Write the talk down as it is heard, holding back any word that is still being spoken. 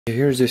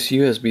Here's this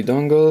USB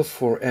dongle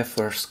for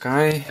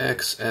FrSky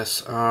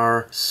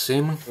XSR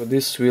SIM. So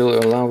this will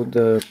allow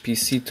the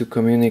PC to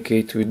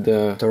communicate with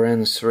the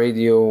Taranis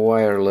radio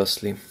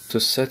wirelessly. To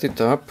set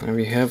it up,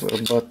 we have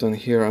a button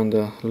here on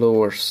the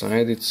lower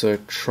side. It's a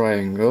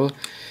triangle,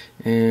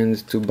 and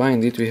to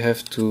bind it we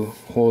have to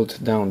hold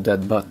down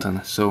that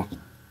button. So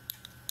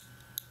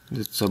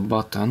it's a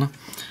button,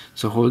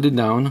 so hold it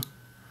down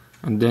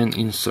and then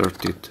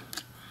insert it.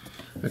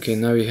 Okay,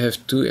 now we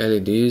have two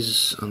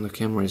LEDs. On the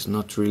camera is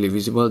not really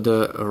visible.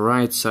 The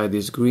right side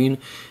is green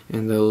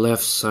and the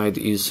left side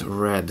is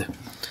red.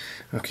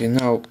 Okay,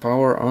 now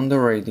power on the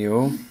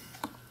radio.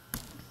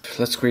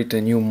 Let's create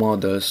a new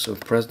model. So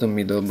press the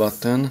middle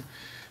button,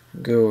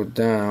 go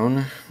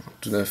down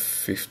to the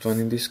fifth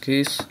one in this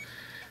case,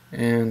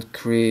 and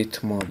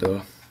create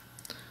model.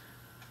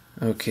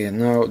 Okay,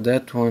 now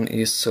that one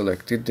is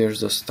selected.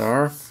 There's a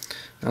star.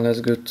 Now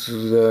let's go to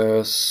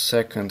the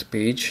second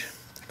page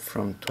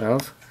from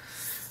 12.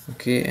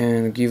 Okay,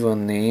 and give a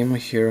name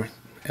here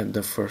at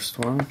the first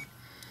one.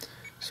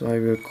 So I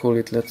will call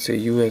it, let's say,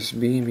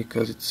 USB,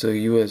 because it's a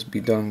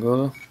USB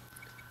dongle.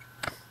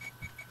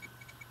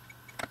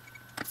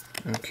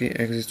 Okay,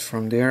 exit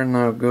from there.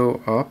 Now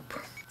go up,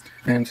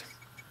 and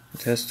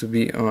it has to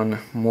be on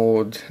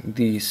mode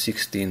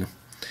D16.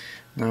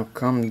 Now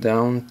come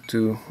down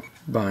to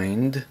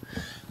bind.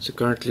 So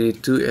currently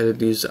two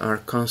LEDs are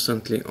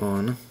constantly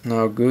on.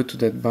 Now go to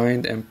that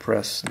bind and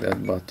press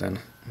that button,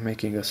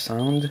 making a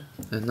sound,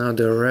 and now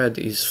the red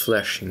is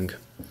flashing.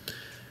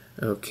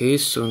 Okay,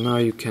 so now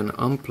you can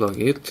unplug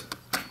it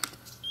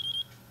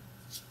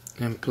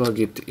and plug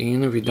it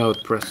in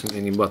without pressing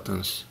any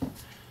buttons.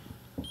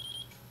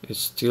 It's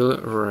still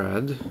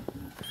red,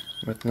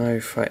 but now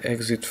if I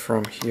exit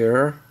from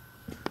here,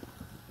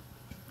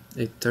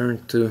 it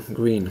turned to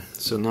green,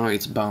 so now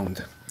it's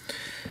bound.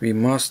 We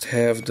must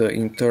have the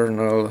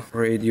internal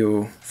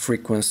radio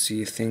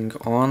frequency thing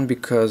on,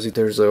 because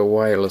there's a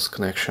wireless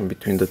connection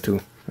between the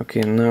two.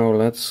 Okay, now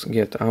let's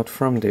get out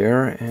from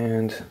there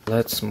and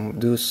let's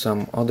do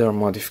some other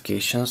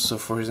modifications. So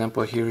for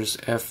example, here's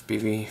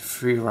FPV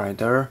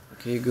Freerider.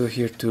 Okay, go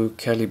here to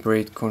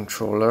calibrate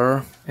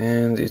controller,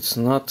 and it's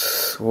not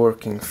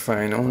working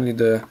fine, only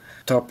the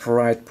top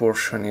right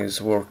portion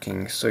is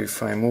working. So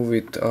if I move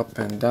it up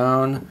and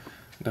down,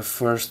 the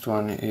first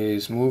one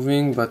is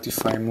moving, but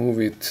if I move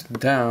it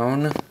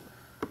down,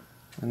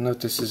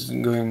 notice it's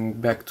going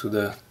back to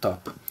the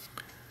top.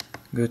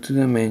 Go to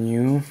the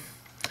menu,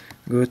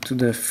 go to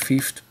the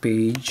fifth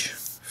page,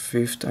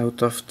 fifth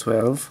out of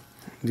 12.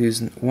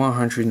 These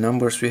 100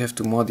 numbers we have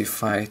to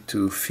modify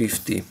to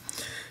 50.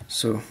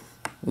 So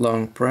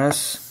long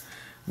press,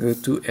 go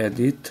to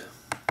edit,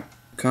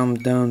 come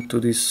down to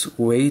this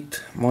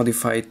weight,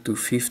 modify it to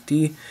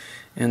 50,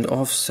 and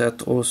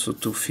offset also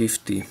to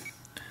 50.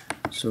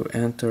 So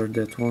enter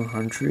that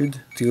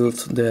 100,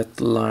 tilt that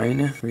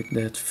line with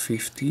that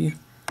 50.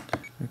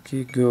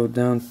 Okay, go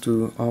down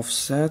to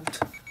offset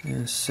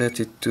and set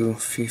it to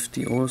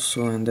 50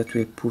 also, and that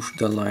will push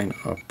the line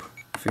up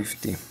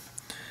 50.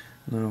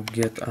 Now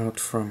get out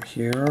from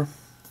here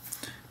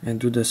and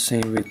do the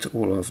same with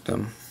all of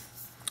them.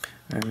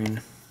 I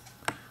mean,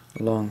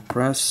 long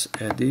press,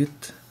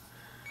 edit,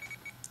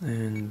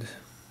 and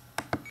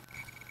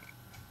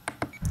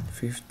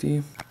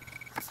 50.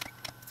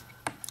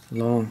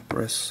 Long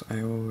press,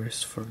 I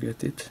always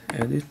forget it,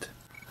 edit.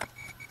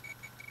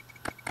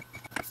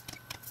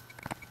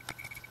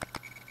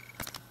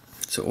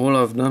 So all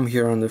of them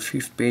here on the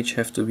fifth page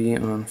have to be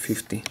on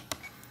 50.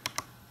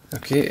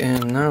 Okay,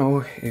 and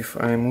now if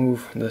I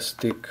move the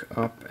stick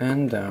up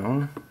and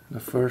down,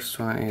 the first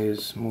one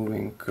is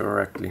moving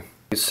correctly.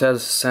 It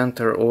says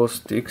center all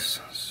sticks,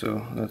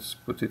 so let's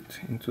put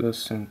it into the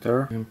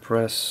center and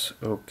press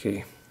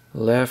OK.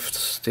 Left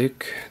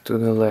stick to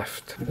the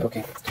left.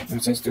 Okay,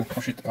 it says to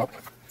push it up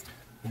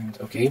and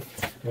OK.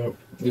 Now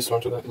this one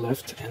to the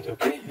left and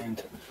OK,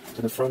 and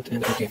to the front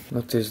and OK.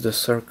 Notice the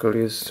circle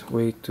is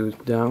way too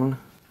down.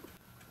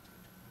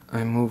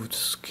 I moved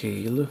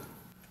scale.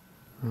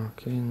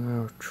 Okay,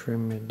 now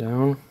trim it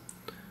down.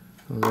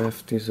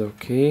 Left is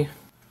OK,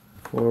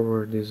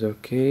 forward is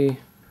OK,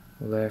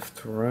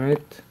 left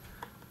right,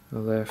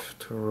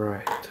 left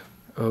right.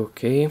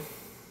 OK.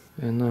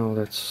 And now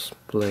let's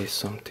play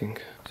something.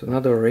 So now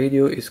the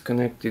radio is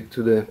connected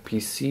to the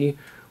PC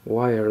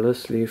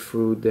wirelessly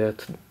through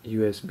that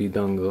USB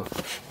dongle.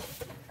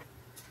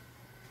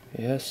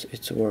 Yes,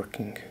 it's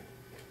working.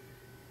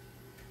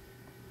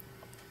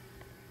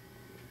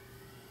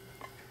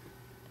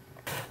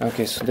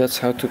 Okay, so that's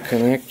how to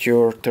connect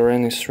your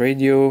Taranis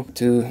radio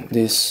to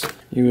this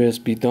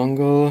USB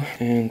dongle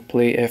and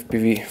play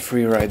FPV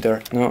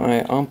Freerider. Now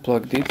I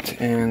unplugged it,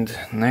 and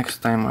next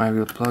time I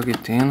will plug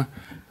it in,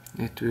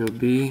 it will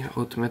be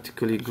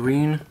automatically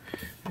green,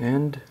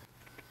 and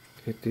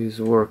it is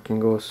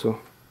working also,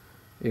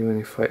 even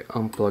if I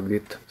unplugged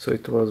it. So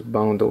it was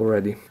bound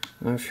already.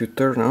 Now if you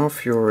turn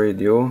off your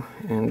radio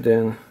and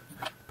then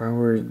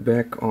power it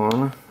back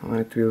on,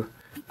 it will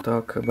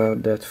talk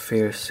about that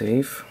fail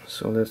safe.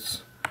 So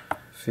let's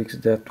fix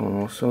that one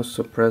also.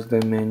 So press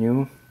the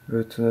menu,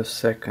 Go to the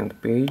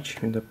second page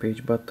with the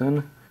page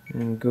button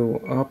and go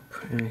up,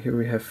 and here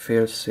we have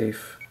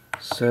failsafe.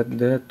 Set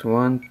that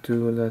one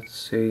to, let's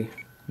say,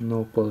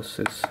 no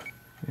pulses,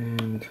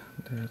 and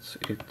that's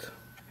it.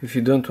 If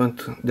you don't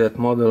want that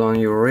model on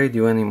your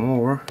radio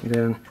anymore,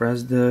 then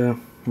press the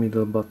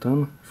middle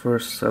button.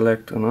 First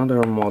select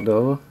another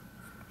model,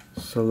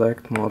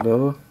 select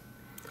model,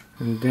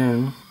 and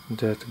then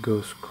that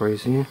goes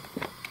crazy.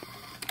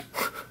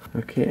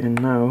 Okay,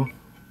 and now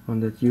on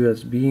that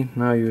USB,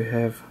 now you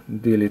have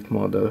delete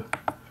model.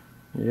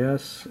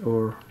 Yes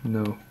or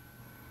no?